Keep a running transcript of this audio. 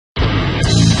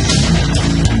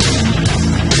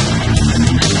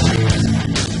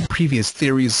previous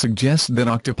theories suggest that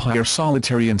octopi are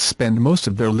solitary and spend most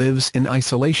of their lives in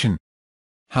isolation.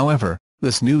 However,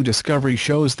 this new discovery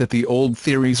shows that the old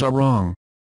theories are wrong.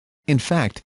 In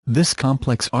fact, this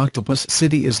complex octopus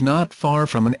city is not far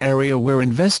from an area where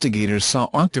investigators saw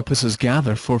octopuses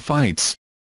gather for fights.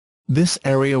 This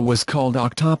area was called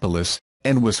Octopolis,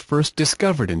 and was first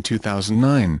discovered in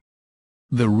 2009.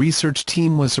 The research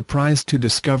team was surprised to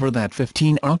discover that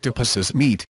 15 octopuses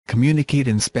meet, communicate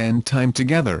and spend time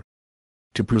together.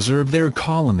 To preserve their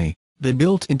colony, they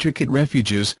built intricate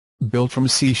refuges, built from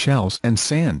seashells and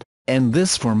sand, and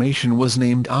this formation was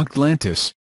named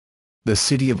Octlantis. The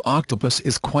city of Octopus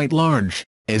is quite large,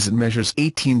 as it measures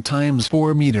 18 times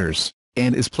 4 meters,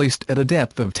 and is placed at a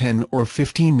depth of 10 or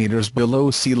 15 meters below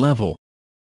sea level.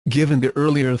 Given the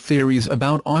earlier theories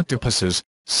about octopuses,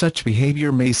 such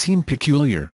behavior may seem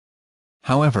peculiar.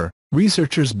 However,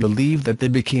 researchers believe that they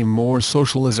became more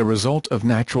social as a result of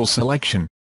natural selection.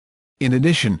 In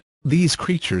addition, these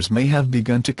creatures may have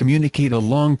begun to communicate a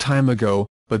long time ago,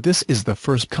 but this is the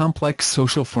first complex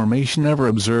social formation ever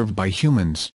observed by humans.